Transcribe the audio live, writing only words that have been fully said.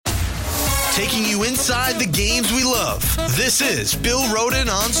taking you inside the games we love. This is Bill Rhoden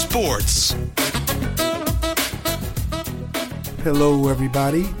on Sports. Hello,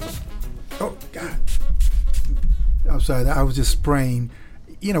 everybody. Oh, God. I'm sorry, I was just spraying.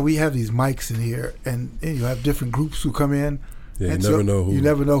 You know, we have these mics in here, and you have different groups who come in. Yeah, and you never know who. You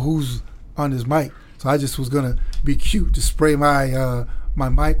never know who's on this mic. So I just was going to be cute to spray my my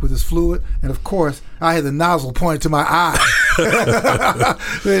mic with this fluid. And, of course, I had the nozzle pointed to my eye.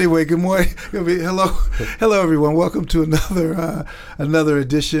 Anyway, good morning. Hello, everyone. Welcome to another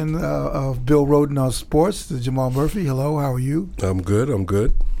edition of Bill Rhoden on Sports. Jamal Murphy, hello. How are you? I'm good.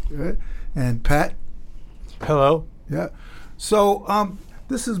 Good. And Pat? Hello. Yeah. So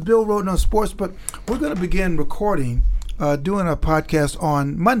this is Bill Rhoden on Sports, but we're going to begin recording, doing a podcast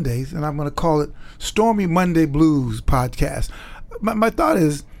on Mondays, and I'm going to call it Stormy Monday Blues Podcast. My thought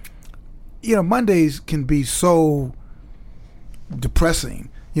is, you know, Mondays can be so depressing,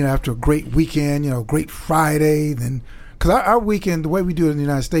 you know, after a great weekend, you know, great Friday, then, because our weekend, the way we do it in the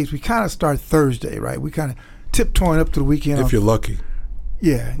United States, we kind of start Thursday, right? We kind of tiptoeing up to the weekend. If you're lucky.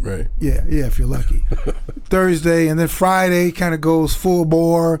 Yeah. Right. Yeah, if you're lucky. Thursday, and then Friday kind of goes full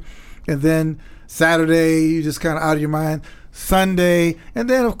bore, and then Saturday, you just kind of out of your mind. Sunday, and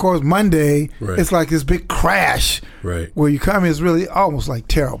then, of course, Monday, right. It's like this big crash. Right. Where you come in is really almost like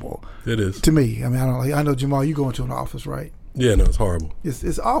terrible. It is. To me. I mean, I know, Jamal, you go into an office, right? Yeah, no, it's horrible.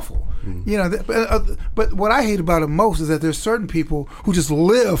 It's awful. Mm-hmm. You know, but what I hate about it most is that there's certain people who just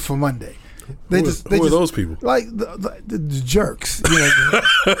live for Monday. Who are those people? Like the jerks. You know,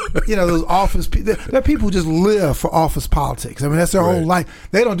 you know, those office people. They're people who just live for office politics. I mean, that's their whole life.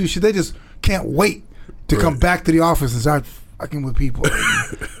 They don't do shit. They just can't wait to come back to the office and start fucking with people,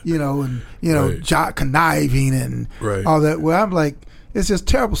 and conniving and all that. Well, I'm like, it's just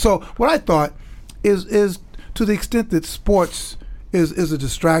terrible. So what I thought is to the extent that sports is a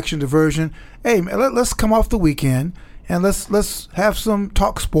distraction, diversion. Hey, man, let's come off the weekend and let's have some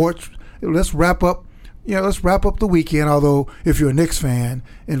talk sports. Let's wrap up. Let's wrap up the weekend. Although if you're a Knicks fan,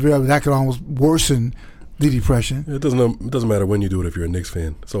 and really that could almost worsen the depression. It doesn't matter when you do it. If you're a Knicks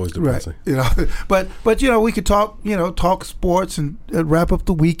fan, it's always depressing. Right. But we could talk sports and wrap up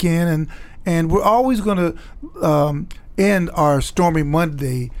the weekend, and we're always going to end our Stormy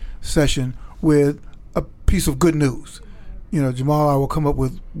Monday session with a piece of good news. Jamal and I will come up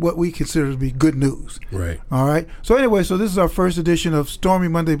with what we consider to be good news. Right. All right. So anyway, this is our first edition of Stormy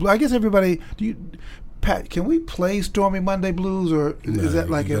Monday Blues. I guess everybody, Pat, can we play Stormy Monday Blues, or is that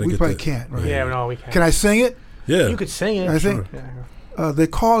like we probably can't? Right? Yeah, no, we can't. Can I sing it? Yeah. You could sing it. I think they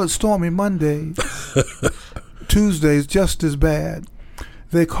call it Stormy Monday. Tuesday's just as bad.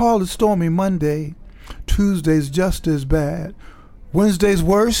 They call it Stormy Monday. Tuesday's just as bad. Wednesday's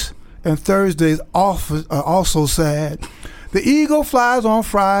worse, and Thursday's also sad. The eagle flies on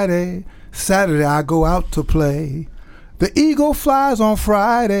Friday. Saturday I go out to play. The eagle flies on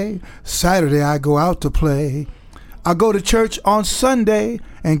Friday. Saturday I go out to play. I go to church on Sunday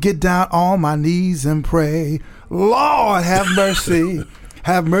and get down on my knees and pray. Lord, have mercy.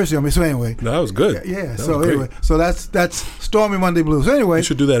 Have mercy on me. So anyway. No, that was good. Yeah. So anyway, so that's Stormy Monday Blues. Anyway. You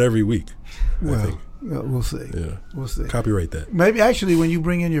should do that every week. Well, we'll see. Yeah. We'll see. Copyright that. Maybe actually when you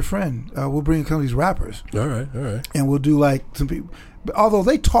bring in your friend, we'll bring in some of these rappers. All right. And we'll do like some people. But although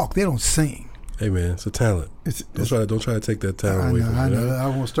they talk, they don't sing. Hey man, it's a talent. Don't try to take that talent away from me. I know. I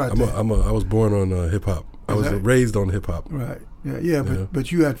won't start that. I was born on hip hop. I was raised on hip hop. Right. Yeah.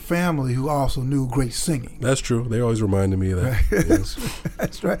 But you had family who also knew great singing. That's true. They always reminded me of that. Right. Yes.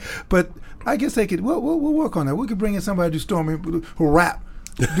 That's right. But I guess they could. We'll work on that. We could bring in somebody to do Stormy who rap,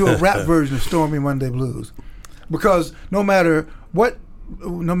 do a rap version of Stormy Monday Blues, because no matter what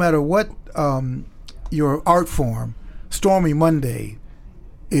your art form, Stormy Monday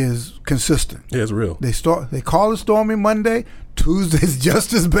is consistent. Yeah, it's real. They call it Stormy Monday. Tuesday's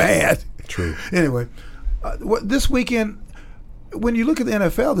just as bad. True. Anyway, this weekend, when you look at the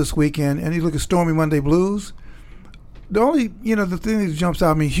NFL this weekend and you look at Stormy Monday Blues, the thing that jumps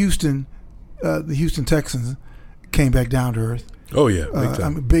out, Houston, the Houston Texans came back down to earth. Oh yeah, big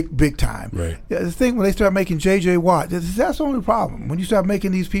time. Big time. Right. Yeah, the thing when they start making J.J. Watt, that's the only problem. When you start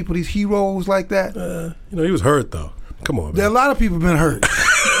making these people, these heroes like that. He was hurt though. Come on, man. There are a lot of people been hurt.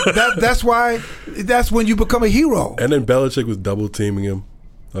 That's when you become a hero. And then Belichick was double teaming him.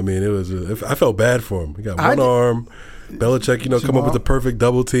 I mean, I felt bad for him. He got one arm. Belichick, come up with the perfect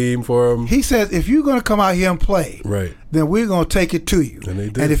double team for him. He says, if you're going to come out here and play, right, then we're going to take it to you. And they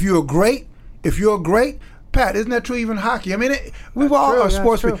did. And if you're great, Pat, isn't that true even hockey? I mean, we've all are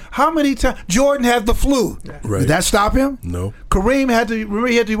sports people. How many times Jordan had the flu? Yeah. Right. Did that stop him? No. Kareem had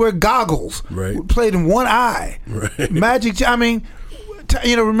to wear goggles. Right. Played in one eye. Right. Magic,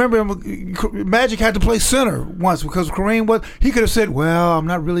 remember Magic had to play center once because Kareem was. He could have said, "Well, I'm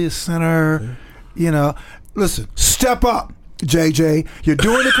not really a center." Yeah. Listen, step up, JJ. You're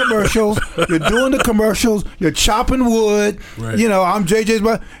doing the commercials. You're chopping wood. Right. I'm JJ's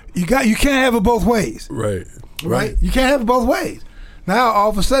brother. You can't have it both ways. Right. You can't have it both ways. Now all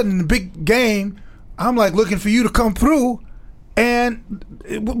of a sudden in the big game, I'm like looking for you to come through. And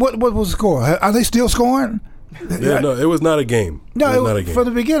what was the score? Are they still scoring? Yeah, no, it was not a game. No, it was not a game from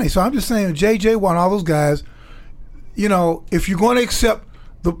the beginning. So I'm just saying, JJ won all those guys. If you're going to accept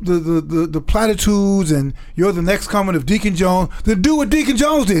the platitudes and you're the next coming of Deacon Jones, then do what Deacon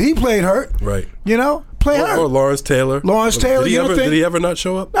Jones did. He played hurt. Right. Play hurt. Or Lawrence Taylor. Did he ever not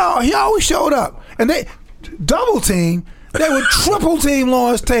show up? No, he always showed up. And they double team. They would triple team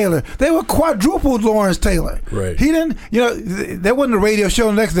Lawrence Taylor. They would quadruple Lawrence Taylor. Right. He didn't, there wasn't a radio show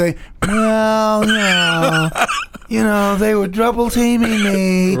the next day. Well, they were double teaming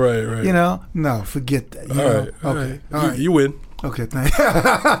me. Right. No, forget that. All right. You win. Okay, thanks.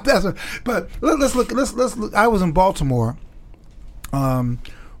 But let's look. I was in Baltimore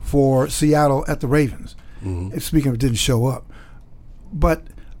for Seattle at the Ravens. Mm-hmm. Speaking of, didn't show up, but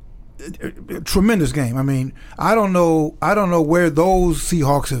tremendous game. I mean, I don't know where those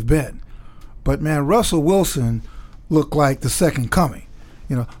Seahawks have been, but man, Russell Wilson looked like the second coming.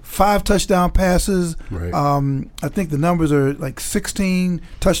 5 touchdown passes. Right. I think the numbers are like 16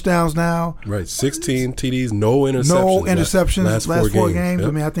 touchdowns now. Right, 16 TDs, no interceptions. Last 4 games. Yep.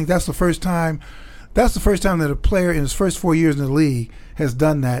 I mean, I think that's the first time. That's the first time that a player in his first 4 years in the league has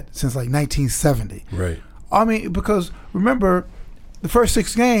done that since like 1970. Right. I mean, because remember, the first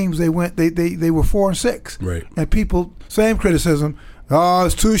 6 games they were 4-6. Right. And people, same criticism. Oh,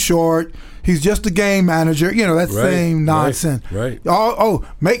 it's too short. He's just a game manager. That same nonsense. Right.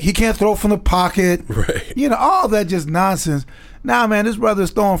 He can't throw from the pocket. Right. All that just nonsense. Now, man, this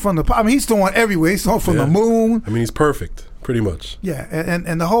brother's throwing from the pocket. I mean, he's throwing everywhere. He's throwing from the moon. I mean, he's perfect, pretty much. Yeah,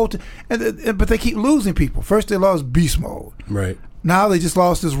 and the whole but they keep losing people. First they lost Beast Mode. Right. Now they just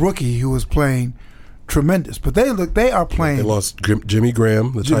lost this rookie who was playing tremendous. But they are playing. They lost Jimmy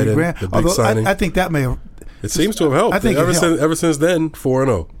Graham, the tight end, the big signing. I think that may have. It seems to have helped. I think ever since then,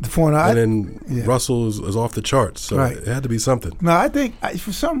 4-0. 4-0. And then Russell is off the charts, so it had to be something. No, I think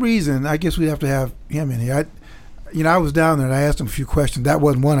for some reason, I guess we have to have him in here. I was down there and I asked him a few questions. That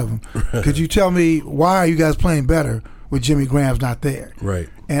wasn't one of them. Could you tell me why are you guys playing better with Jimmy Graham's not there? Right.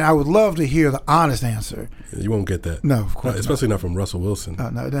 And I would love to hear the honest answer. You won't get that. No, of course, especially not from Russell Wilson.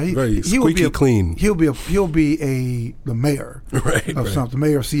 No, very squeaky clean. He'll be the mayor of something,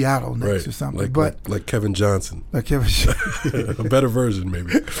 mayor of Seattle next or something. Like Kevin Johnson. Like Kevin Johnson. A better version,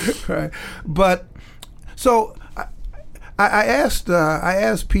 maybe. Right. But so I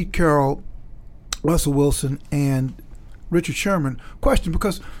asked Pete Carroll, Russell Wilson, and Richard Sherman question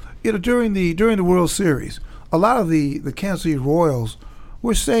because during the World Series, a lot of the Kansas City Royals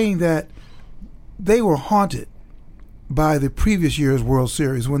were saying that they were haunted by the previous year's World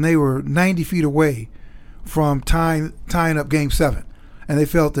Series when they were 90 feet away from tying up Game 7. And they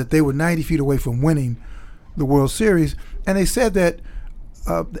felt that they were 90 feet away from winning the World Series. And they said that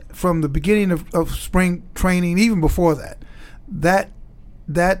from the beginning of spring training, even before that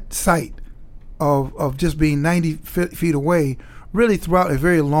sight of just being 90 feet away really throughout a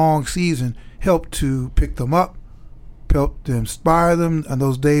very long season helped to pick them up, helped to inspire them on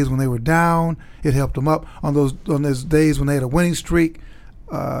those days when they were down. It helped them up on those days when they had a winning streak.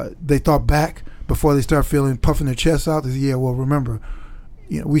 They thought back before they start puffing their chests out. They said, well, remember,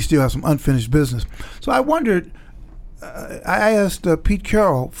 we still have some unfinished business. So I wondered. I asked Pete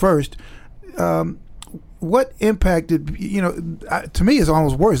Carroll first. What impact did to me it's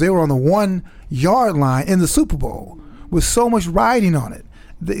almost worse. They were on the 1 yard line in the Super Bowl with so much riding on it.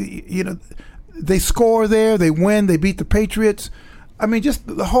 They score there, they win, they beat the Patriots. I mean, just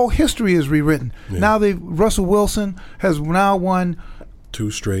the whole history is rewritten. Yeah. Now Russell Wilson has now won 2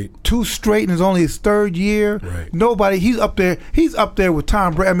 straight, and it's only his 3rd year. Right. He's up there with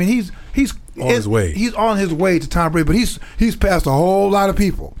Tom Brady. I mean, he's on his way. He's on his way to Tom Brady, but he's passed a whole lot of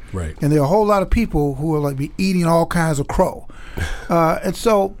people. Right. And there are a whole lot of people who are like be eating all kinds of crow. And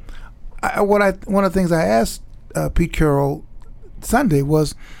so, one of the things I asked Pete Carroll Sunday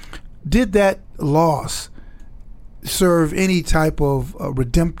was, did that loss serve any type of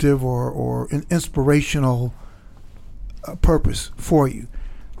redemptive or an inspirational purpose for you?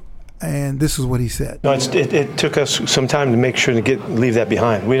 And this is what he said. No, it took us some time to make sure to leave that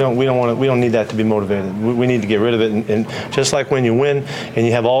behind. We don't need that to be motivated. We need to get rid of it. And just like when you win and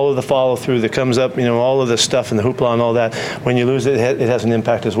you have all of the follow through that comes up, all of the stuff and the hoopla and all that, when you lose it, it has an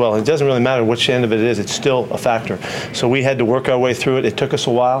impact as well. And it doesn't really matter which end of it is; it's still a factor. So we had to work our way through it. It took us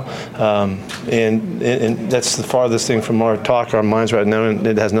a while, and that's the farthest thing from our minds right now. And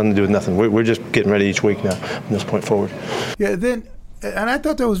it has nothing to do with nothing. We're just getting ready each week now from this point forward. Yeah. And I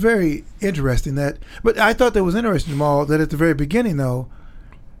thought that was very interesting. But I thought that was interesting, Jamal, that at the very beginning, though,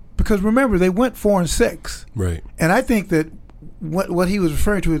 because remember they went 4-6, right? And I think that what he was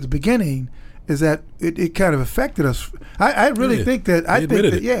referring to at the beginning is that it kind of affected us. I really think that.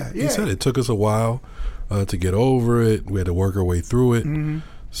 He said it took us a while to get over it. We had to work our way through it. Mm-hmm.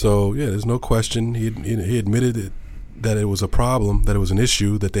 So there's no question. He admitted that it was a problem, that it was an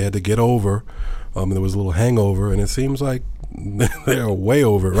issue that they had to get over. There was a little hangover, and it seems like they're way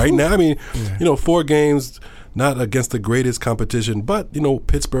over it right now. I mean, 4 games, not against the greatest competition, but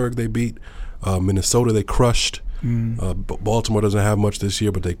Pittsburgh they beat, Minnesota they crushed. Baltimore doesn't have much this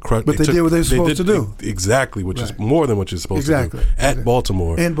year, but they crushed. But they did what they were supposed to do. Exactly, which is more than what you're supposed to do at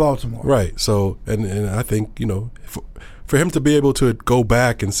Baltimore. In Baltimore, right? So, and I think for him to be able to go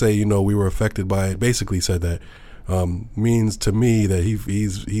back and say we were affected by it, basically said that. Means to me that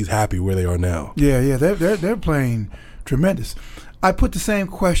he's happy where they are now. Yeah, they're playing tremendous. I put the same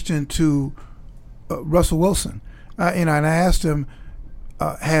question to Russell Wilson, and I asked him,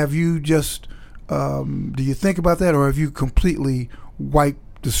 "Have you just do you think about that, or have you completely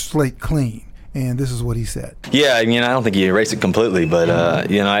wiped the slate clean?" And this is what he said. Yeah, I don't think he erased it completely, but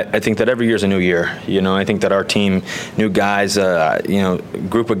I think that every year is a new year. I think that our team, new guys,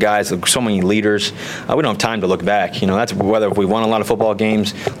 group of guys, so many leaders. We don't have time to look back. That's whether if we won a lot of football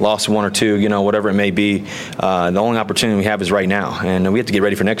games, lost 1 or 2, whatever it may be. The only opportunity we have is right now, and we have to get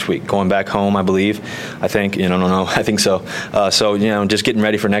ready for next week. Going back home, I believe. I think. I don't know. I think so. Just getting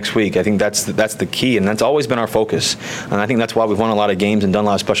ready for next week. I think that's the key, and that's always been our focus. And I think that's why we've won a lot of games and done a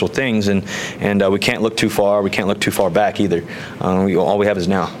lot of special things. And we can't look too far. We can't look too far back either. All we have is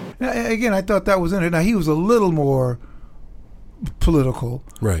now. Again, I thought that was in it. Now, he was a little more political.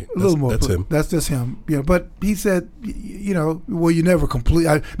 Right. A little more. That's him. That's just him. But he said, well, you never complete.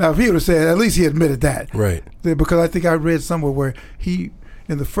 Now, if he would have said, at least he admitted that. Right. Because I think I read somewhere where he,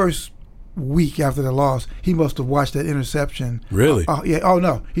 in the first week after the loss, he must have watched that interception. Really? Yeah. Oh,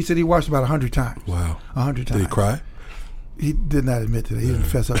 no. He said he watched about 100 times. Wow. 100 times. Did he cry? He did not admit to that. He didn't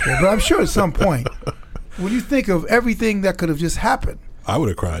fess up there. But I'm sure at some point, when you think of everything that could have just happened, I would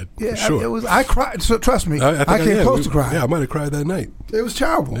have cried. Yeah, sure. I cried. So trust me, I came close to crying. Yeah, I might have cried that night. It was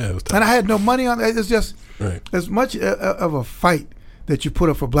terrible. Yeah, it was terrible. And I had no money on it. It's just as much of a fight that you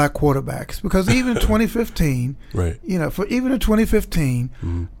put up for black quarterbacks, because even 2015, right? Even in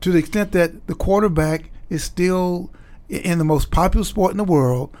 2015, to the extent that the quarterback is still in the most popular sport in the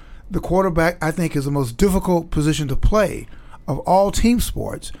world. The quarterback, I think, is the most difficult position to play of all team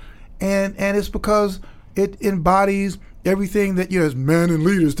sports, and it's because it embodies everything that as men and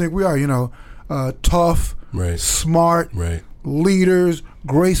leaders think we are. Tough, smart, leaders,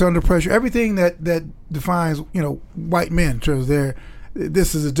 grace under pressure. Everything that defines white men. In terms of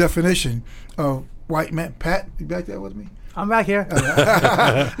this is a definition of white men. Pat, you back there with me? I'm back here.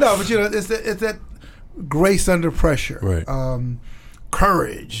 No, but it's that grace under pressure. Right.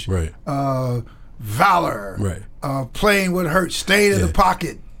 Courage, valor, playing what hurts, staying in the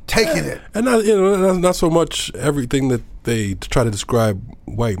pocket, taking it, and not so much everything that they try to describe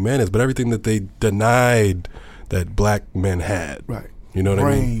white men as, but everything that they denied that black men had. Right. You know what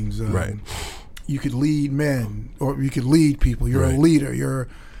Brains, I mean? Right. You could lead men, or you could lead people. You're a leader. You're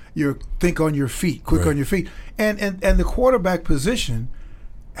think on your feet, quick on your feet, and the quarterback position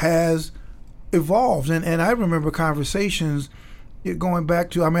has evolved, and I remember conversations. Going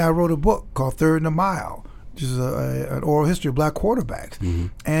back to, I wrote a book called Third and a Mile, which is an oral history of black quarterbacks. Mm-hmm.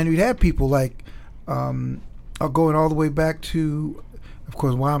 And you'd have people like, going all the way back to, of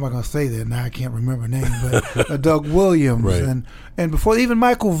course, why am I going to say that? Now I can't remember names, but Doug Williams. And before, even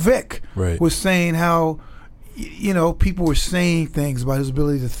Michael Vick was saying how, people were saying things about his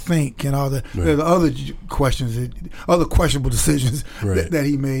ability to think and all the other questions, other questionable decisions that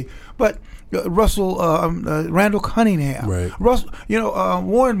he made. But Randall Cunningham,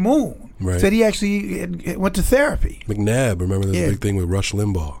 Warren Moon said he actually went to therapy. McNabb, remember this big thing with Rush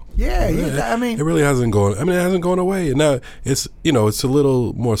Limbaugh? Yeah, it really hasn't gone. It hasn't gone away. And now it's it's a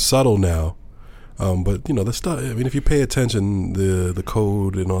little more subtle now. But the stuff. If you pay attention, the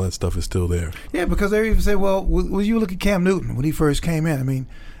code and all that stuff is still there. Yeah, because they even say, well, you look at Cam Newton when he first came in.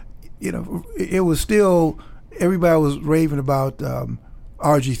 It was still everybody was raving about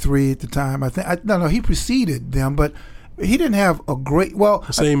RG3 at the time. No, he preceded them, but he didn't have a great. Well,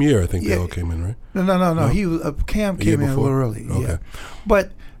 the same year I think they all came in, right? No. He was Cam came in a little early. Okay. Yeah,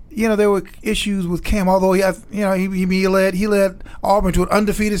 but there were issues with Cam. Although he led Auburn to an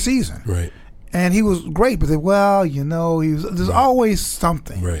undefeated season, right? And he was great, but there's always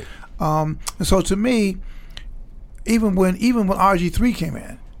something, right? And so to me, even when RG3 came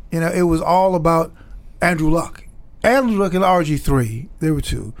in, it was all about Andrew Luck. Andrew Luck and RG3, they were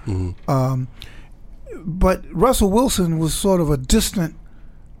two. Mm-hmm. But Russell Wilson was sort of a distant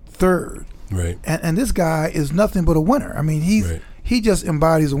third. Right. And this guy is nothing but a winner. I mean, he just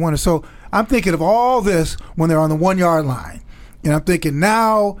embodies a winner. So I'm thinking of all this when they're on the 1 yard line. And I'm thinking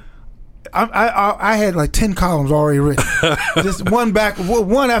now, I had like 10 columns already written. Just one after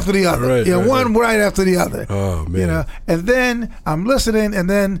the other. Right, one right after the other. Oh, man. And then I'm listening, and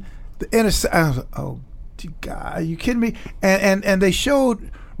then the interception. Oh, God, are you kidding me? And they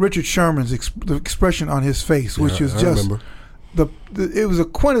showed Richard Sherman's the expression on his face, which was just it was a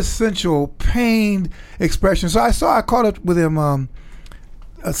quintessential pained expression. So I caught up with him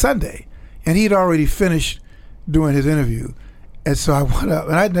Sunday, and he'd already finished doing his interview, and so I went up,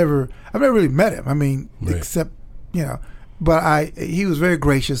 and I've never really met him. I mean, except but he was very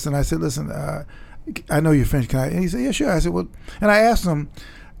gracious, and I said, listen, I know you're finished. And he said, yeah, sure. I said, well, and I asked him,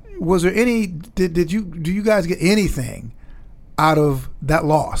 was there any? Do you guys get anything out of that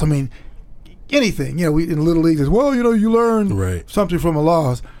loss? I mean, anything. We in Little League, you learn something from a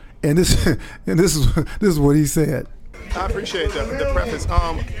loss, and this is what he said. I appreciate the preface.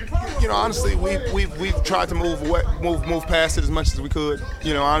 Honestly, we've tried to move past it as much as we could.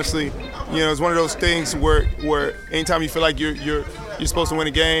 Honestly, it's one of those things where anytime you feel like you're supposed to win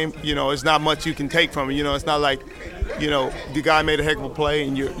a game, it's not much you can take from it. It's not like, the guy made a heck of a play,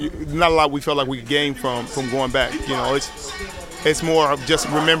 and not a lot we felt like we could gain from going back. It's more of just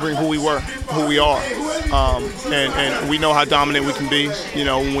remembering who we are, and we know how dominant we can be.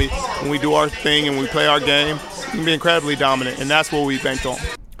 When we do our thing and we play our game, we can be incredibly dominant, and that's what we banked on.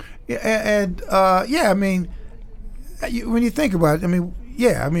 I mean, when you think about it,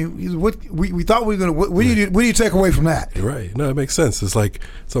 what we thought we were going to. What do you take away from that? Right. No, it makes sense. It's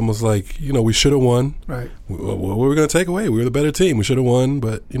almost like we should have won. Right. What were we going to take away? We were the better team. We should have won,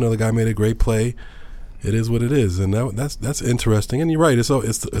 but the guy made a great play. It is what it is, and that's interesting. And you're right. It's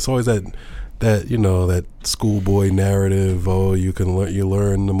always that schoolboy narrative. Oh, you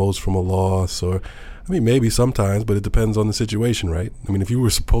learn the most from a loss, or maybe sometimes, but it depends on the situation, right? I mean, if you were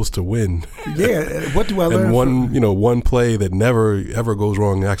supposed to win, what do I learn? And one play that never ever goes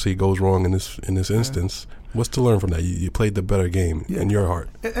wrong actually goes wrong in this instance. What's to learn from that? You played the better game in your heart.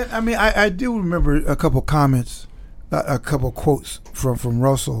 I mean, I do remember a couple comments, a couple quotes from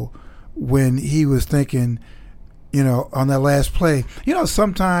Russell when he was thinking, on that last play.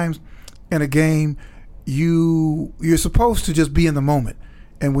 Sometimes in a game, you're supposed to just be in the moment,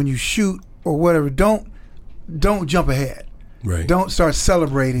 and when you shoot or whatever, don't jump ahead. Right. Don't start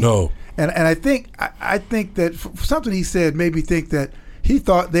celebrating. No. And I think that something he said made me think that he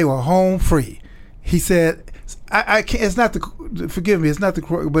thought they were home free. He said, I can't. It's not the. Forgive me. It's not the.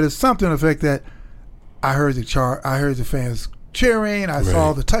 But it's something to the effect that I heard the fans cheering. I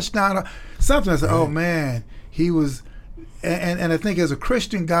saw the touchdown. Something. I said, oh man, he was. And I think as a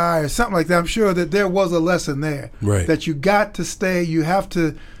Christian guy or something like that, I'm sure that there was a lesson there. Right. That you got to stay. You have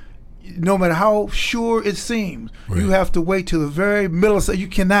to. No matter how sure it seems, you have to wait till the very middle. So you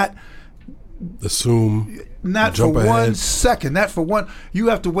cannot assume. Not for ahead. 1 second. Not for one. You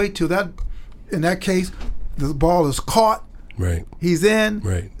have to wait till that. In that case, the ball is caught. Right. He's in.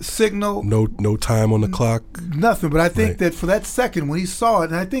 Right. Signal. No time on the clock. Nothing. But I think that for that second when he saw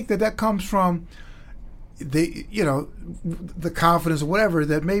it, and I think that comes from the confidence or whatever.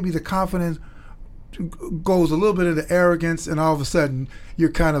 That maybe the confidence goes a little bit into arrogance, and all of a sudden you're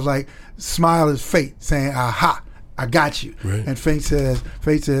kind of like smile at fate, saying, "Aha, I got you." Right. And fate says,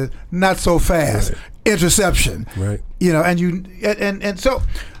 "Not so fast." Right. Interception. Right. And so,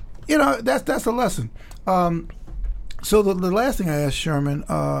 that's a lesson. So the last thing I asked Sherman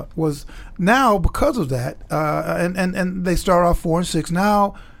was, now because of that, and they start off 4-6.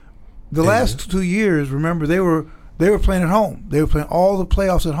 Now, the last 2 years, remember they were playing at home. They were playing all the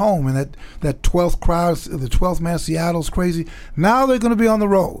playoffs at home, and that 12th crowd, the 12th man, Seattle's crazy. Now they're going to be on the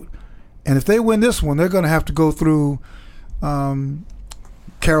road, and if they win this one, they're going to have to go through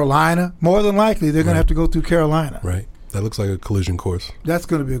Carolina. More than likely, they're going to have to go through Carolina. Right. That looks like a collision course. That's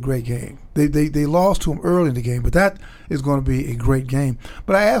going to be a great game. They lost to them early in the game, but that is going to be a great game.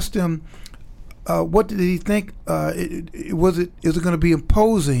 But I asked him, what did he think? Is it going to be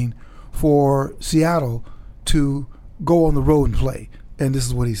imposing for Seattle to go on the road and play? and this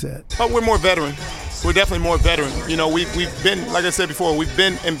is what he said. But we're more veteran. We're definitely more veteran. You know, we've been, like I said before, we've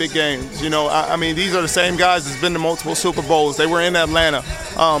been in big games. You know, I mean, these are the same guys that's been to multiple Super Bowls. They were in Atlanta.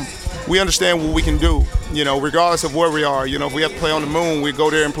 We understand what we can do, you know, regardless of where we are. You know, if we have to play on the moon, we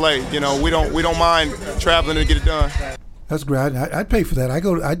go there and play. You know, we don't mind traveling to get it done. That's great. I'd pay for that.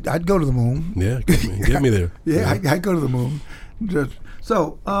 I'd go to the moon. Yeah, get me there. Yeah, I'd go to the moon.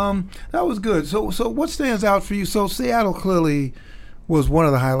 So that was good. So what stands out for you? So Seattle clearly was one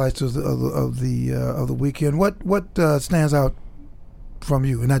of the highlights of the weekend. What stands out from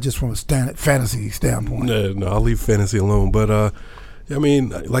you, and not just from a fantasy standpoint? No, I'll leave fantasy alone. But I mean,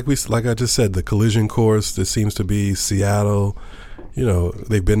 like I just said, the collision course. There seems to be Seattle. You know,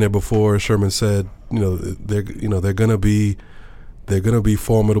 they've been there before. Sherman said, you know, they're gonna be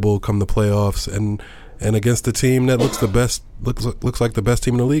formidable come the playoffs, and against the team that looks like the best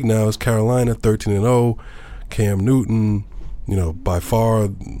team in the league now is Carolina, 13-0. Cam Newton, you know, by far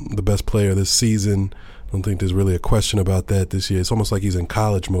the best player this season. I don't think there's really a question about that this year. It's almost like he's in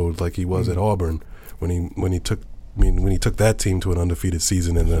college mode, like he was at Auburn when he took that team to an undefeated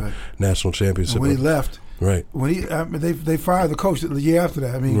season in the national championship. And when he left, right? When they fired the coach the year after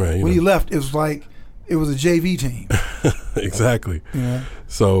that. I mean, right, when he left, it was like it was a JV team. Exactly. Yeah.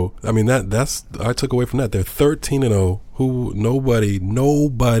 So I mean that's I took away from that. They're 13-0. Who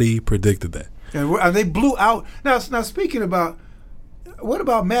nobody predicted that. And they blew out. Now speaking about, what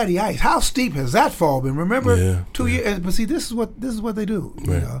about Matty Ice? How steep has that fall been? Remember, 2 years. But see, this is what they do.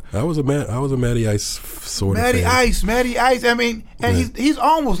 Right. You know? I was a Matty Ice sort of fan. Matty Ice. I mean, and he's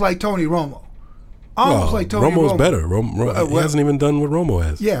almost like Tony Romo. Like Tony Romo's Romo. Better. He hasn't even done what Romo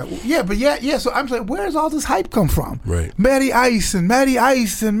has. Yeah. So I'm saying, where does all this hype come from? Right. Matty Ice. I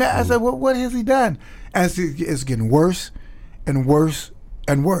said, what has he done? And it's getting worse and worse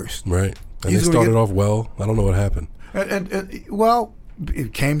and worse. Right. And they started off well. I don't know what happened. And well,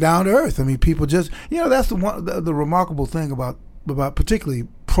 it came down to earth. I mean, people just, you know, that's the remarkable thing about particularly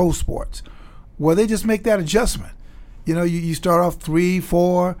pro sports, where they just make that adjustment. You know, you start off 3,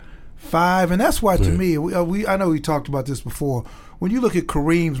 4, 5, and that's why to me, I know we talked about this before. When you look at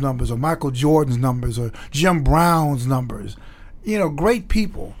Kareem's numbers or Michael Jordan's numbers or Jim Brown's numbers, you know, great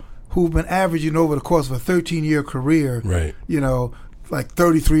people who've been averaging over the course of a 13-year career, right? You know, like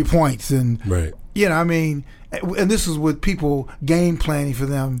 33 points and right. You know, I mean, and this is with people game planning for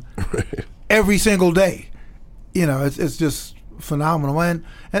them every single day. You know, it's just phenomenal. And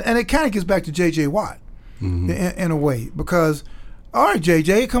it kind of gets back to J.J. Watt in a way, because, all right,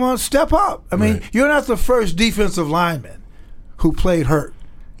 J.J., come on, step up. I mean, you're not the first defensive lineman who played hurt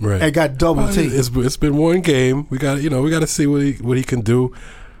and got double teamed. It's been one game. We got to see what he can do.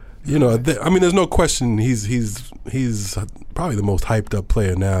 You know, I mean, there's no question he's probably the most hyped up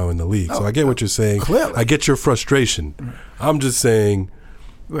player now in the league. So I get what you're saying. Clearly. I get your frustration. I'm just saying,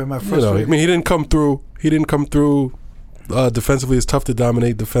 Where am I you know, frustrated? I mean, he didn't come through defensively. It's tough to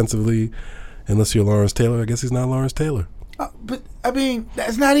dominate defensively unless you're Lawrence Taylor. I guess he's not Lawrence Taylor. But I mean,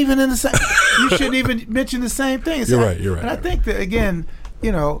 that's not even in the same. You shouldn't even mention the same thing. You're right. And I think that, again,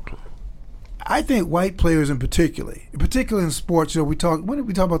 you know, I think white players particularly in sports. You know, when did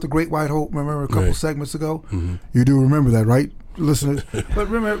we talk about the Great White Hope? Remember a couple segments ago? Mm-hmm. You do remember that, right, listeners? but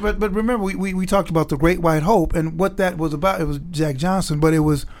remember, we talked about the Great White Hope and what that was about. It was Jack Johnson, but it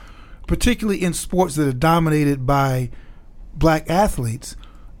was particularly in sports that are dominated by black athletes.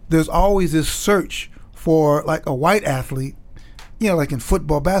 There's always this search for like a white athlete, you know, like in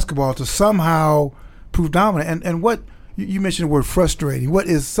football, basketball, to somehow prove dominant. And what you mentioned the word frustrating. What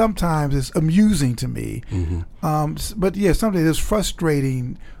is sometimes is amusing to me, but yeah, something that's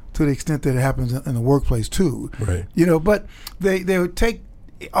frustrating to the extent that it happens in the workplace too. Right. You know, but they would take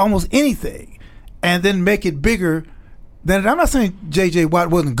almost anything and then make it bigger than it. I'm not saying J.J. Watt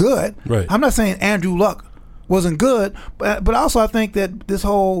wasn't good. Right. I'm not saying Andrew Luck wasn't good, but also I think that this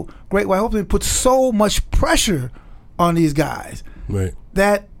whole Great White Hope thing puts so much pressure on these guys. Right.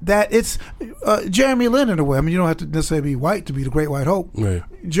 That it's Jeremy Lin in a way. I mean, you don't have to necessarily be white to be the Great White Hope. Right.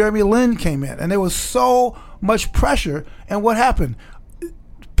 Jeremy Lin came in, and there was so much pressure. And what happened?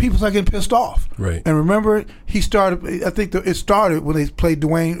 People started getting pissed off. Right. And remember, he started. I think it started when they played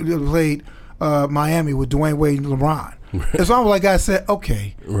Miami with Dwayne Wade and LeBron. Right. It's almost like guys said,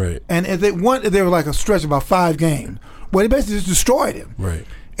 okay. Right. And they were like a stretch of about 5 games. Well, they basically just destroyed him. Right.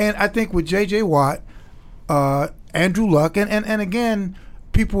 And I think with J.J. Watt, Andrew Luck, and again,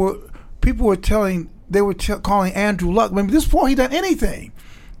 people were calling Andrew Luck. I mean, this before he done anything.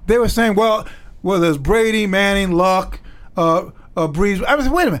 They were saying, well, there's Brady, Manning, Luck, Breeze. I was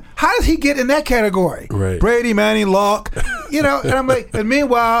wait a minute, how does he get in that category? Right. Brady, Manning, Locke, and I'm like, and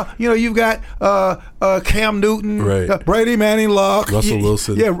meanwhile, you've got Cam Newton, right. Brady, Manning, Locke, Russell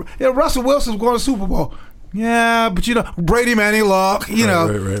Wilson. Yeah, Russell Wilson's going to Super Bowl. Yeah, but Brady, Manning, Locke,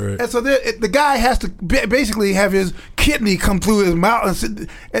 Right. and so the guy has to basically have his kidney come through his mouth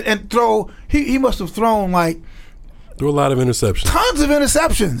and throw. He must have thrown like. Threw a lot of interceptions. Tons of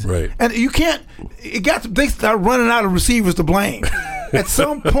interceptions. Right. And you can't. They start running out of receivers to blame. At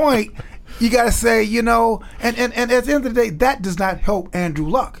some point, you got to say, and at the end of the day, that does not help Andrew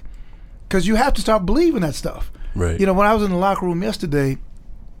Luck, because you have to start believing that stuff. Right. When I was in the locker room yesterday,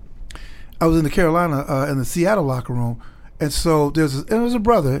 I was in the Carolina in the Seattle locker room, and so there was a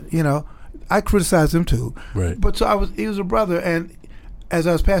brother. I criticized him too. Right. But so he was a brother, and as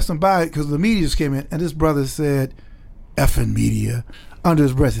I was passing by, because the media just came in, and this brother said, "Effing media," under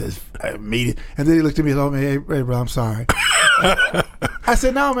his breath, says, "Media," and then he looked at me and told me, "Hey, bro, I'm sorry." I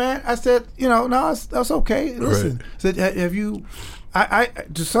said, "No, man." I said, "No, that's okay. Listen," right. I said, "Have you?" I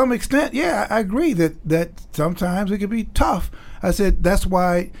to some extent, yeah, I agree that sometimes it can be tough. I said that's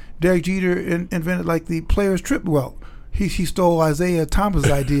why Derek Jeter invented like the Players Tribune. Well, he stole Isaiah Thomas'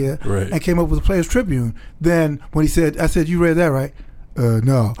 idea right. and came up with the Players Tribune. Then when I said, "You read that, right?"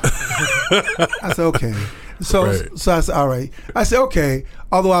 No. I said, "Okay." So I said, all right. I said, okay.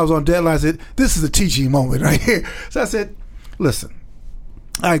 Although I was on deadline, I said, this is a teaching moment right here. So I said, listen,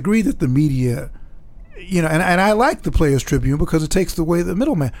 I agree that the media, and I like the Players Tribune because it takes away the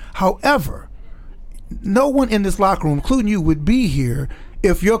middleman. However, no one in this locker room, including you, would be here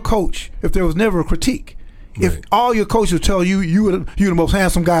if there was never a critique. Right. If all your coaches tell you you're the most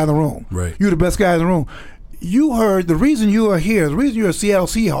handsome guy in the room. Right. You're the best guy in the room. You heard the reason you are here, the reason you're a Seattle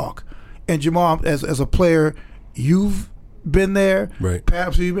Seahawk, and Jamal, as a player, you've been there. Right.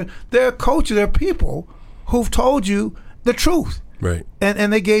 Perhaps you've been. There are coaches, there are people who've told you the truth. Right.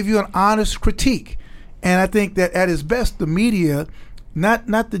 And they gave you an honest critique. And I think that at its best, the media, not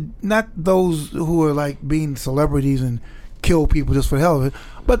those who are like being celebrities and kill people just for the hell of it,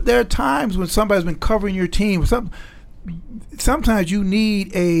 but there are times when somebody's been covering your team. Sometimes you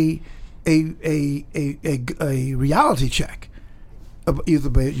need a reality check of either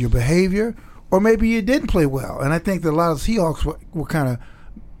your behavior or maybe you didn't play well. And I think that a lot of Seahawks were kind of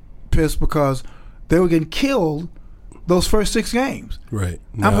pissed because they were getting killed those first 6 games. Right.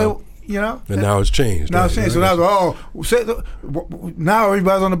 And now it's changed. Now it's changed. So now now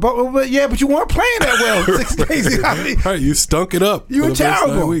everybody's on the boat. But you weren't playing that well 6 days. Right. You stunk it up. You were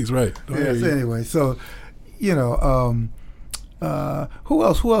terrible. 9 weeks. Right. Yes. Anyway, so who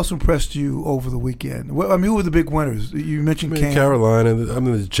else impressed you over the weekend? Well, who were the big winners? You mentioned Carolina.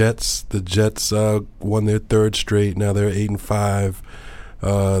 The Jets. The Jets won their 3rd straight. Now they're 8-5.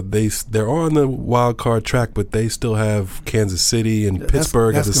 They're on the wild card track, but they still have Kansas City and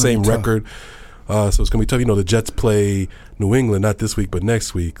Pittsburgh have the same record. So it's gonna be tough. The Jets play New England not this week, but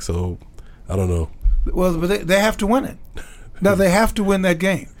next week. So I don't know. Well, but they have to win it. Now they have to win that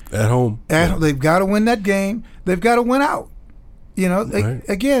game at home. They've got to win that game. They've got to win out. Right.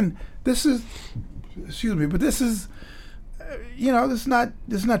 Again, this is. Excuse me, but this is. This is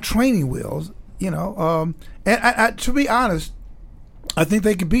not training wheels. And I, to be honest, I think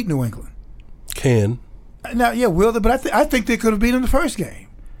they could beat New England. Now, yeah, will they? But I think they could have beat them the first game.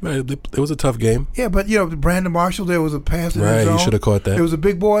 Right, it was a tough game. Yeah, but Brandon Marshall, there was a pass in his zone. He should have caught that. It was a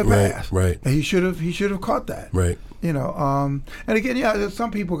big boy pass. Right. And he should have caught that. Right. And again, some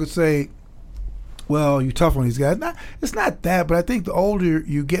people could say, well, you're tough on these guys. It's not that, but I think the older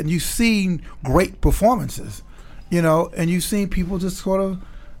you get, and you've seen great performances, and you've seen people just sort of.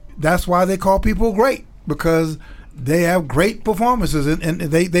 That's why they call people great, because they have great performances, and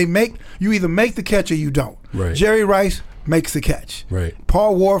they make you either make the catch or you don't. Right. Jerry Rice makes the catch. Right.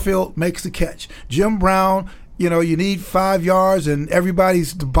 Paul Warfield makes the catch. Jim Brown, you need 5 yards, and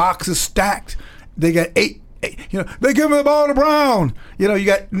the box is stacked. They got 8. They give the ball to Brown. You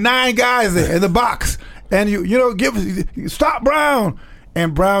got 9 guys there in the box, and stop Brown,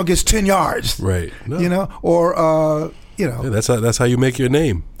 and Brown gets 10 yards. Right. Or. Yeah, that's how you make your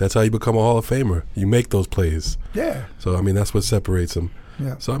name. That's how you become a Hall of Famer. You make those plays. Yeah. So that's what separates them.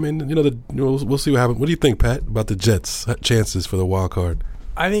 Yeah. So we'll see what happens. What do you think, Pat, about the Jets' chances for the wild card?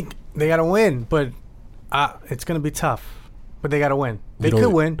 I think they got to win, but it's going to be tough. But they got to win. They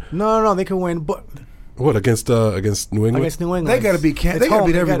could win. No, they could win. But what against New England? Against New England, they got to beat. They got to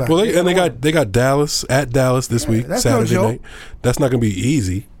beat everybody. Well, they got Dallas at Dallas this week, Saturday night. That's not going to be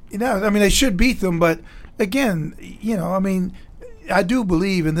easy. They should beat them, but. Again, I do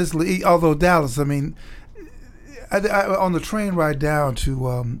believe in this league. Although Dallas, I on the train ride down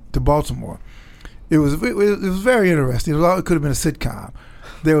to Baltimore, It was very interesting. It could have been a sitcom.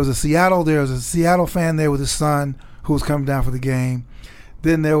 There was a Seattle fan there with his son who was coming down for the game.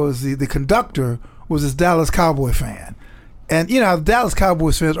 Then there was the conductor was this Dallas Cowboy fan. And, you know, the Dallas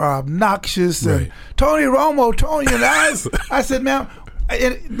Cowboys fans are obnoxious. Right. And Tony Romo, and I said, man,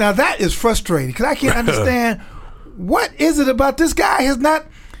 now that is frustrating because I can't understand what is it about this guy has not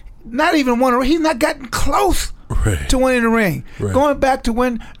even won. He's not gotten close to winning the ring. Right. Going back to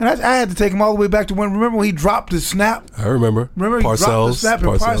when, and I had to take him all the way back to when. Remember when he dropped his snap? I remember. Remember he dropped the snap,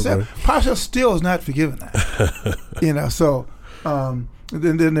 and Parcells still is not forgiving that. You know, so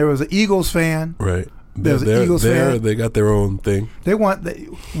then there was an Eagles fan. Right. There's an Eagles fan. They got their own thing. One of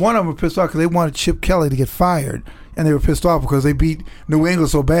them were pissed off because they wanted Chip Kelly to get fired, and they were pissed off because they beat New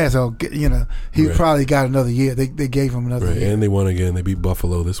England so bad. So he probably got another year. They gave him another year, and they won again. They beat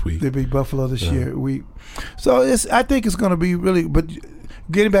Buffalo this week. They beat Buffalo this year. So I think it's going to be really. But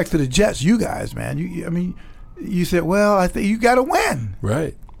getting back to the Jets, you guys, man. You said, well, I think you got to win.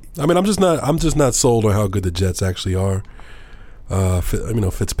 Right. I mean, I'm just not sold on how good the Jets actually are.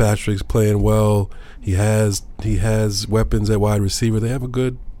 Fitzpatrick's playing well. He has weapons at wide receiver. They have a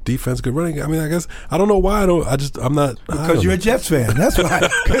good defense, good running. I mean, I guess I don't know why I'm not because you're a Jets fan. That's why.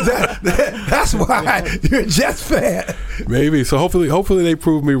 That's why you're a Jets fan. Maybe so. Hopefully they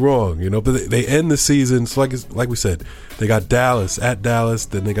prove me wrong. You know, but they end the season. So like we said, they got Dallas at Dallas.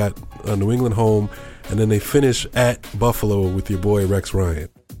 Then they got New England home, and then they finish at Buffalo with your boy Rex Ryan.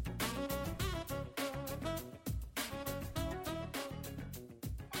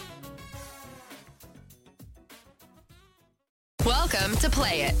 Welcome to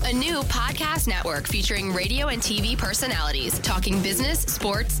Play It, a new podcast network featuring radio and TV personalities talking business,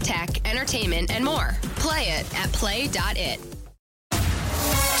 sports, tech, entertainment, and more. Play it at play.it.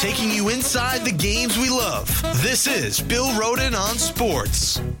 Taking you inside the games we love. This is Bill Roden on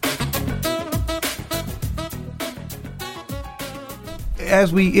Sports.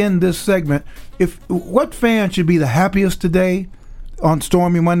 As we end this segment, what fan should be the happiest today on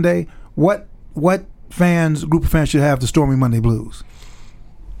Stormy Monday? What group of fans should have the Stormy Monday blues?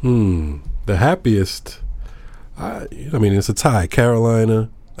 The happiest. I mean, it's a tie.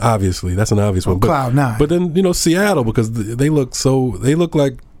 Carolina, obviously, that's an obvious one. Cloud nine. But then Seattle, because they look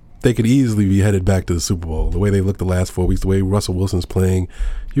like they could easily be headed back to the Super Bowl. The way they looked the last 4 weeks, the way Russell Wilson's playing,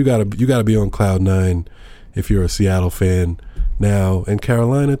 you gotta be on cloud nine if you're a Seattle fan now. And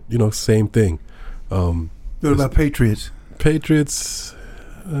Carolina, same thing. What about Patriots? Patriots.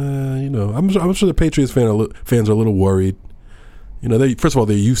 I'm sure the Patriots fans are a little worried. First of all,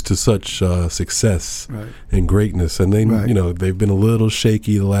 they're used to such success and greatness, and they've been a little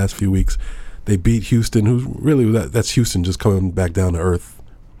shaky the last few weeks. They beat Houston, who's really that's Houston just coming back down to earth.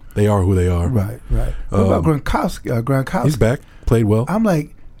 They are who they are. Right. What about Gronkowski? He's back, played well. I'm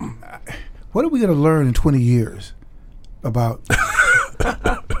like, what are we going to learn in 20 years about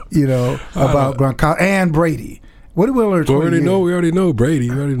about Gronkowski and Brady? What do we learn? We already know Brady.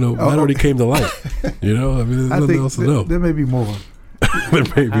 We already know. That already came to light. There's nothing else to know. There may be more. There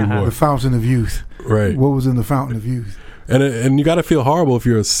may be more. The fountain of youth. Right. What was in the fountain of youth? And you got to feel horrible if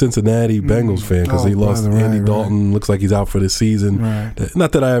you're a Cincinnati Bengals fan because he lost Andy Dalton. Looks like he's out for this season. Right.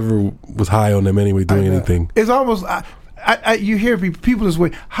 Not that I ever was high on them anyway doing anything. It's almost. You hear people this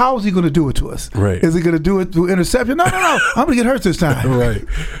way. How is he going to do it to us? Right. Is he going to do it through interception? No. I'm going to get hurt this time.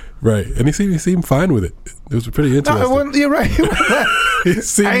 Right. And he seemed fine with it. It was pretty interesting. No, you're right. He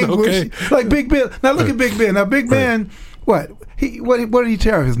seemed okay. Like Big Ben. Now look at Big Ben. Now Big Ben, what did he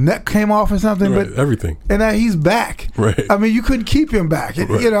tear? His neck came off or something? Right, everything. And now he's back. Right. I mean, you couldn't keep him back. You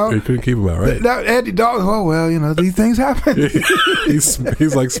couldn't keep him out, right? Now Andy Dalton, these things happen.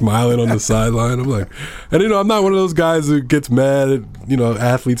 he's like smiling on the sideline. I'm like, and I'm not one of those guys who gets mad at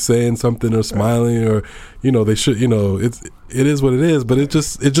athletes saying something or smiling or they should it is what it is, but it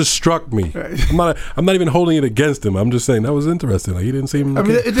just struck me. Right. I'm not even holding it against him. I'm just saying that was interesting. Like he didn't seem. I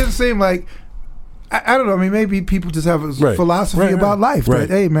mean, it didn't seem like. I don't know. I mean, maybe people just have a philosophy about life. That,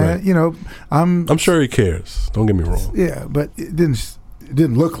 hey, man, I'm sure he cares. Don't get me wrong. Yeah, but it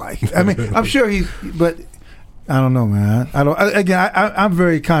didn't look like it. I mean, I'm sure but I don't know, man. I'm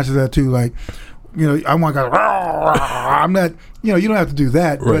very conscious of that too. Like, I want to go. I'm not. You don't have to do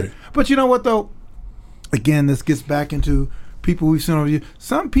that. Right. But you know what though? Again, this gets back into people we've seen over the years.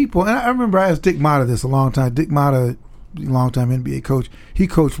 Some people, and I remember I asked Dick Motta this a long time. Dick Motta, long-time NBA coach. He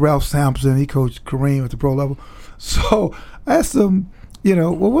coached Ralph Sampson. He coached Kareem at the pro level. So I asked him,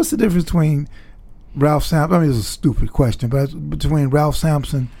 what's the difference between Ralph Sampson? I mean, it's a stupid question, but between Ralph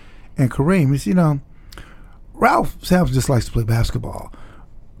Sampson and Kareem, it's, Ralph Sampson just likes to play basketball.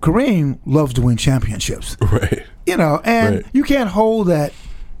 Kareem loves to win championships. Right. And you can't hold that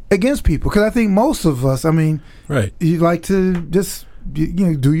against people, because I think most of us, I mean, right, you like to just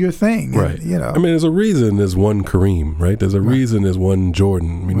do your thing, right? And, I mean, there's a reason there's one Kareem, right? There's a reason there's one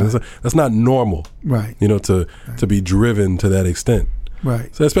Jordan. I mean, that's not normal, right? To be driven to that extent.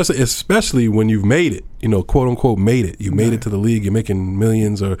 Right. So especially when you've made it, quote unquote made it. You made it to the league. You're making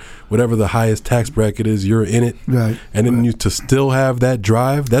millions or whatever the highest tax bracket is. You're in it. Right. And then you to still have that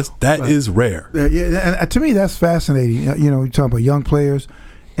drive. That is rare. Yeah. And to me, that's fascinating. You're talking about young players,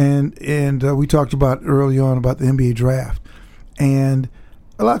 and we talked about early on about the NBA draft, and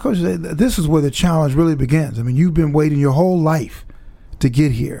a lot of coaches say this is where the challenge really begins. I mean, you've been waiting your whole life to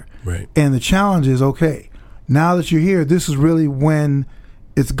get here. Right. And the challenge is, okay, now that you're here, this is really when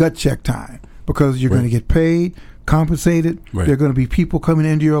it's gut check time, because you're going to get paid, compensated. Right. There are going to be people coming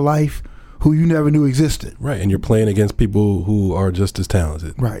into your life who you never knew existed. Right, and you're playing against people who are just as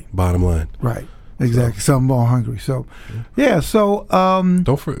talented. Right. Bottom line. Right. Exactly. Some more hungry. So, So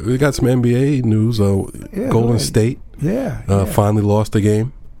don't forget, we got some NBA news. Golden State. Finally lost the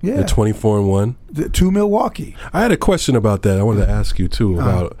game. Yeah. At 24-1 to Milwaukee. I had a question about that. I wanted to ask you too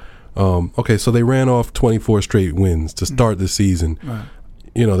about. Okay, so they ran off 24 straight wins to start the season. Right.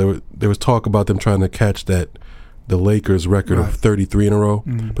 There was talk about them trying to catch the Lakers record of 33 in a row,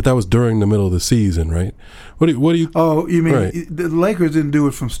 but that was during the middle of the season, right? What do you? Oh, you mean right. The Lakers didn't do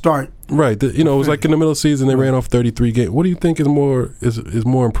it from start? Right. It was like in the middle of the season they ran off 33 games. What do you think is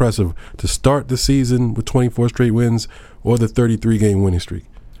more impressive, to start the season with 24 straight wins or the 33 game winning streak?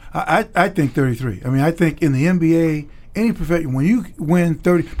 I think 33. I mean, I think in the NBA, any profession, when you win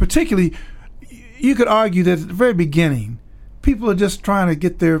 30, particularly, you could argue that at the very beginning, people are just trying to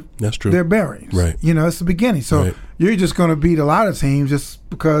get their bearings. Right. It's the beginning. So you're just going to beat a lot of teams just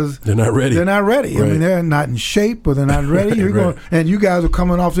because they're not ready. They're not ready. Right. I mean, they're not in shape, or they're not ready. You're going, and you guys are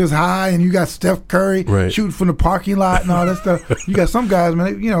coming off this high, and you got Steph Curry shooting from the parking lot and all that stuff. You got some guys,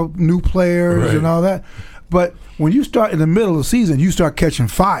 man, new players and all that. But when you start in the middle of the season, you start catching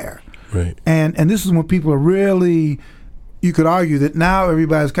fire. Right. And this is when people are really, you could argue that now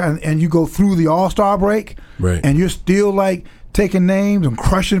everybody's and you go through the All-Star break, and you're still like taking names and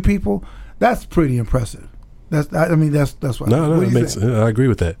crushing people. That's pretty impressive. That's what. No, it makes. I agree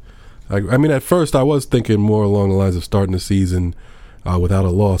with that. I mean, at first I was thinking more along the lines of starting the season without a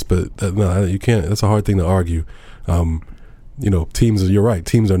loss, but no, you can't. That's a hard thing to argue. Teams. You're right.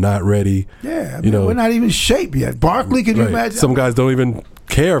 Teams are not ready. Yeah, we're not even in shape yet. Barkley, can you imagine? Some guys don't even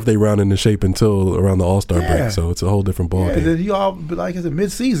care if they round into shape until around the All-Star break, so it's a whole different ball game. Then you all, like I said,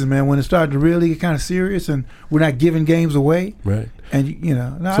 mid-season, man, when it started to really get kind of serious and we're not giving games away. Right. And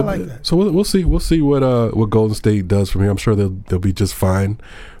I like that. So we'll see what Golden State does from here. I'm sure they'll be just fine.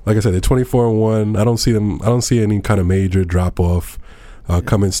 Like I said, they're 24-1. I don't see any kind of major drop off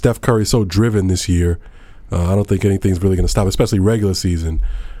coming. Steph Curry's so driven this year. I don't think anything's really going to stop, especially regular season.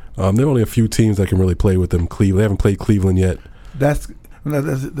 There are only a few teams that can really play with them. Cleveland, they haven't played Cleveland yet.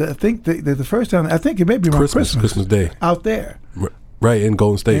 I think the first time, I think it may be around Christmas Day out there, right in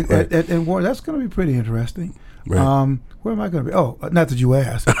Golden State, and that's going to be pretty interesting. Right. Where am I going to be? Oh, not that you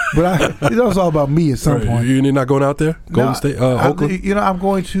asked, but it's all about me at some point. You're not going out there, Golden State, Oakland. I'm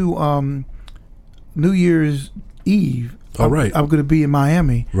going to New Year's Eve. All right, I'm going to be in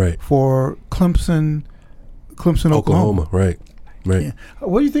Miami, for Clemson, Oklahoma. Right. Yeah.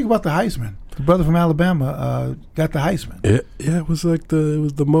 What do you think about the Heisman? The brother from Alabama got the Heisman. Yeah, it was like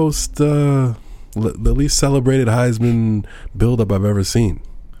the most the least celebrated Heisman buildup I've ever seen.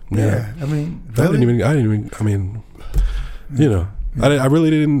 Yeah. I mean, I really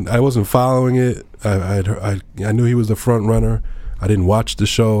didn't. I wasn't following it. I knew he was the front runner. I didn't watch the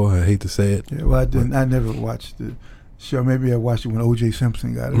show. I hate to say it. Yeah, well, I didn't. I never watched the show. Maybe I watched it when O.J.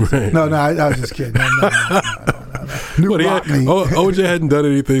 Simpson got it. Right. No, I was just kidding. No. OJ hadn't done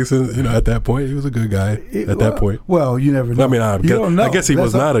anything since at that point. He was a good guy at that point. Well, you never know. I mean, I guess he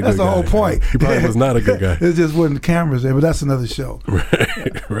was not a good guy. That's the whole point. He probably was not a good guy. It just wasn't cameras there, but that's another show.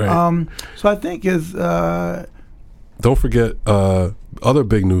 Right. So I think is. Don't forget other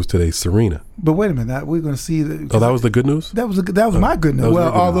big news today, Serena. But wait a minute, we're going to see that. That was the good news. That was my good news.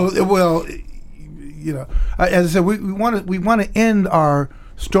 As I said, we want to end our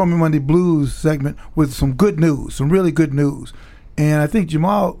Stormy Monday Blues segment with some good news, some really good news. And I think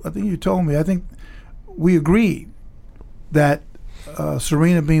Jamal, you told me, I think we agreed that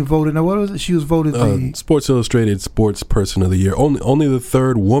Serena being voted. Now, what was it? She was voted the Sports Illustrated Sports Person of the Year. Only the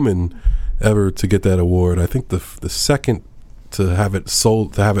third woman ever to get that award. I think the second to have it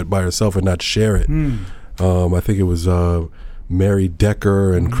sold, to have it by herself and not share it. I think it was Mary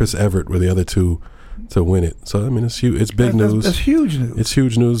Decker and Chris Evert were the other two to win it. So I mean, it's huge. It's big news. It's huge news. It's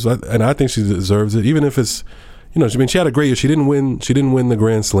huge news, and I think she deserves it. Even if it's, she had a great year. She didn't win the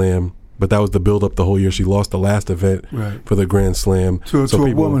Grand Slam, but that was the build up the whole year. She lost the last event for the Grand Slam to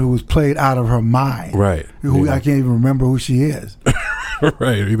a woman who was played out of her mind. Right. Who I can't even remember who she is.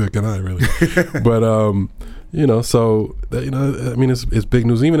 Right. Either can I really. But it's big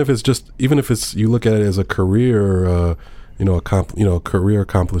news. Even if it's you look at it as a career, career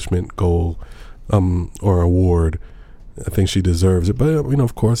accomplishment goal, or award. I think she deserves it. But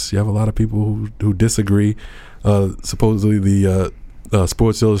of course, you have a lot of people who disagree. Supposedly, the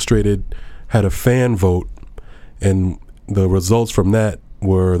Sports Illustrated had a fan vote, and the results from that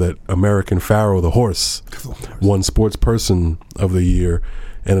were that American Pharoah, the horse, won Sports Person of the Year,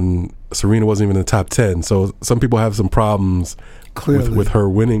 and Serena wasn't even in the top 10. So some people have some problems with her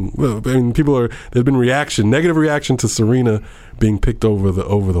winning. Well, I mean, there's been negative reaction to Serena being picked over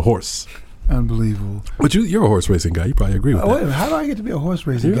the horse. Unbelievable. But you're a horse racing guy. You probably agree with that. Wait, how do I get to be a horse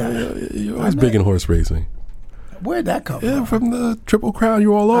racing guy? You're always big in horse racing. Where'd that come from? Yeah, from the Triple Crown.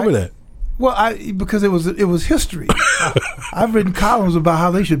 You were all over that. Well, because it was history. I've written columns about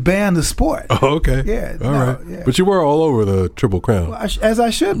how they should ban the sport. Oh, okay. Yeah. All right. Yeah. But you were all over the Triple Crown. Well, as I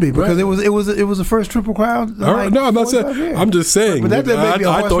should be, because it was the first Triple Crown. All right. No, I'm not saying. I'm just saying. But that doesn't make me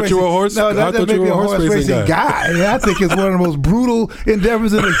a horse thought you were a horse. No, that doesn't make me a horse racing guy. Yeah, I think it's one of the most brutal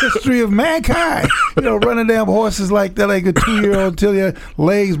endeavors in the history of mankind. Running damn horses like that, like a 2-year-old till your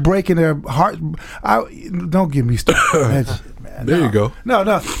legs breaking their heart. Don't get me started. There you go.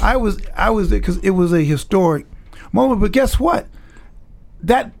 No, I was there because it was a historic moment. But guess what?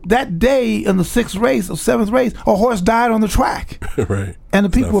 That day in the 7th race, a horse died on the track. Right. And the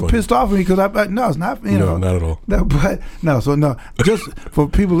people were pissed off at me because no, it's not. No, not at all. No, just for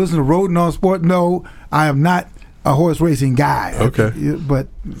people listening to Rodin on Sport, no, I am not a horse racing guy. Okay. But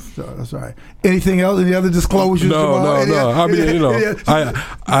that's all right. Anything else? Any other disclosures? No. I mean,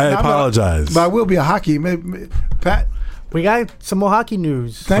 I apologize. But I will be a hockey. Pat? We got some more hockey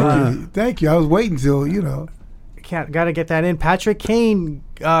news. Thank you. I was waiting till, Got to get that in. Patrick Kane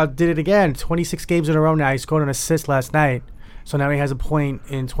did it again. 26 games in a row now. He scored an assist last night. So now he has a point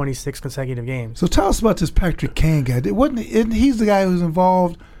in 26 consecutive games. So tell us about this Patrick Kane guy. He's the guy who's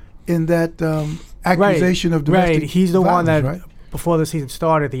involved in that accusation of domestic He's the violence, one that, right? before the season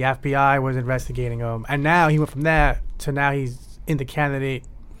started, the FBI was investigating him. And now he went from that to now he's in the candidate.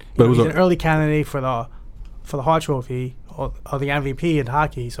 He's an early candidate for the Hart Trophy or the MVP in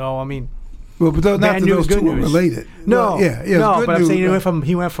hockey. So, I mean... Well, but not those two are related. No, but I'm saying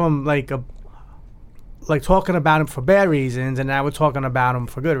he went from like talking about him for bad reasons, and now we're talking about him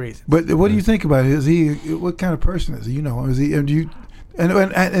for good reasons. But what do you think about it? What kind of person is he? Is he? And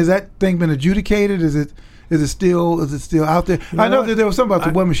has that thing been adjudicated? Is it still out there? I know that there was something about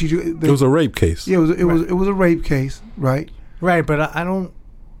the woman. It was a rape case. Yeah, it was a rape case, right? Right, but I don't.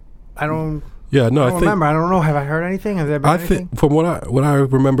 Yeah, no, I don't remember. I don't know. Have I heard anything? Has there been anything? From what I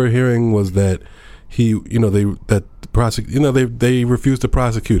remember hearing was that they refused to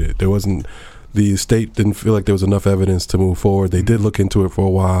prosecute it. There wasn't, the state didn't feel like there was enough evidence to move forward. They did look into it for a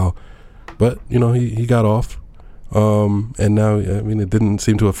while, but he got off, and now it didn't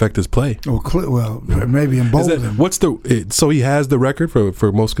seem to affect his play. Well, maybe emboldened him. So he has the record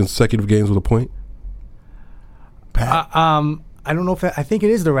for most consecutive games with a point. Pat? I don't know if I think it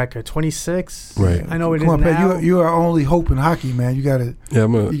is the record, 26. Right. I know it is now. Pat, you are our only hope in hockey, man. You gotta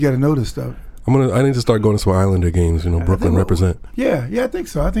know this stuff. I need to start going to some Islander games. Brooklyn represent. Yeah, I think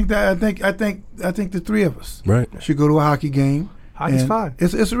so. I think the three of us should go to a hockey game. Hockey's fun.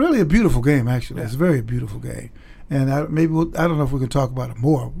 It's really a beautiful game, actually. Yeah. It's a very beautiful game, and I don't know if we can talk about it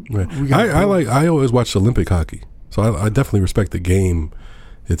more. Right. I always watch Olympic hockey, so I definitely respect the game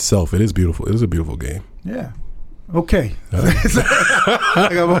itself. It is beautiful. It is a beautiful game. Yeah. Okay.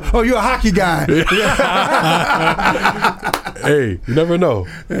 Oh, you're a hockey guy. Hey, you never know.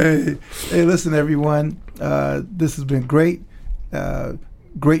 Hey, listen, everyone. This has been great.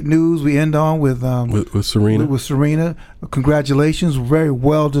 Great news. We end on with Serena. With Serena. Congratulations. Very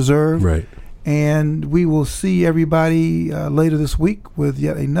well deserved. Right. And we will see everybody later this week with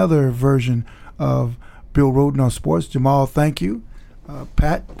yet another version of Bill Rodin on Sports. Jamal, thank you.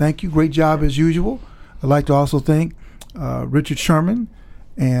 Pat, thank you. Great job as usual. I'd like to also thank Richard Sherman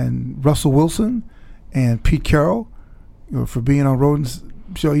and Russell Wilson and Pete Carroll for being on Rodin's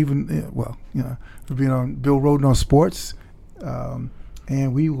show, for being on Bill Rodin on Sports. And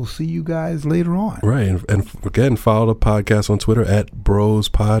we will see you guys later on. Right. And again, follow the podcast on Twitter at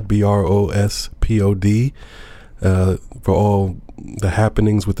BrosPod, BROSPOD, for all the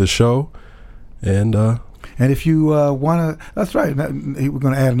happenings with the show. And if you want to, that's right, we're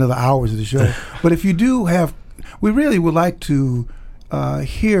going to add another hour to the show. But if you do we really would like to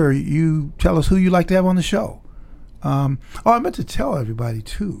hear you tell us who you'd like to have on the show. I meant to tell everybody,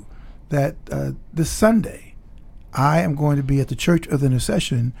 too, that this Sunday, I am going to be at the Church of the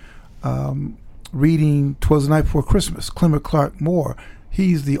Intercession reading 'Twas the Night Before Christmas. Clement Clark Moore,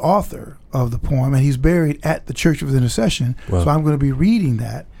 he's the author of the poem, and he's buried at the Church of the Intercession. Wow. So I'm going to be reading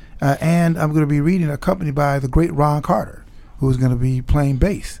that, and I'm going to be reading accompanied by the great Ron Carter, who is going to be playing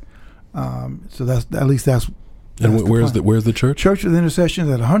bass. So that's at least that's. And where's the church? Church of the Intercession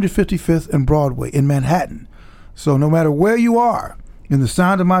is at 155th and Broadway in Manhattan. So no matter where you are in the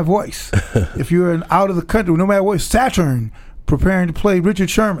sound of my voice, if you're out of the country, no matter where, Saturn preparing to play Richard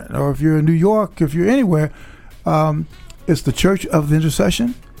Sherman, or if you're in New York, if you're anywhere, it's the Church of the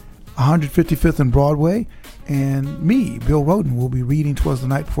Intercession, 155th and Broadway, and me, Bill Rhoden, will be reading 'Twas the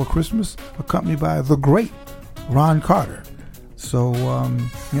Night Before Christmas, accompanied by the great Ron Carter. So,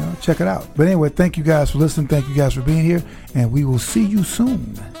 check it out. But anyway, thank you guys for listening. Thank you guys for being here, and we will see you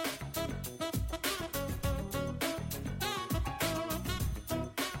soon.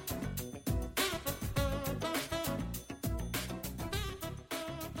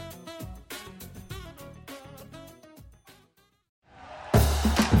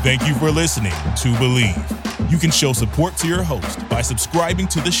 Thank you for listening to Believe. You can show support to your host by subscribing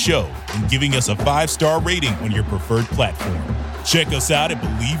to the show and giving us a 5-star rating on your preferred platform. Check us out at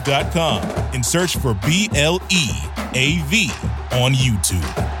Believe.com and search for BLEAV on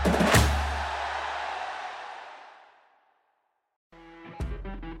YouTube.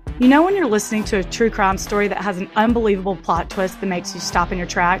 You know when you're listening to a true crime story that has an unbelievable plot twist that makes you stop in your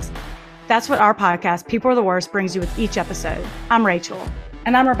tracks? That's what our podcast, People Are the Worst, brings you with each episode. I'm Rachel.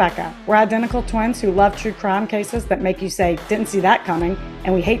 And I'm Rebecca. We're identical twins who love true crime cases that make you say, didn't see that coming,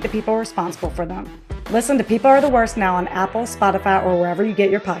 and we hate the people responsible for them. Listen to People Are the Worst now on Apple, Spotify, or wherever you get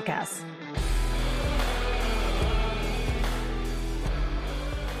your podcasts.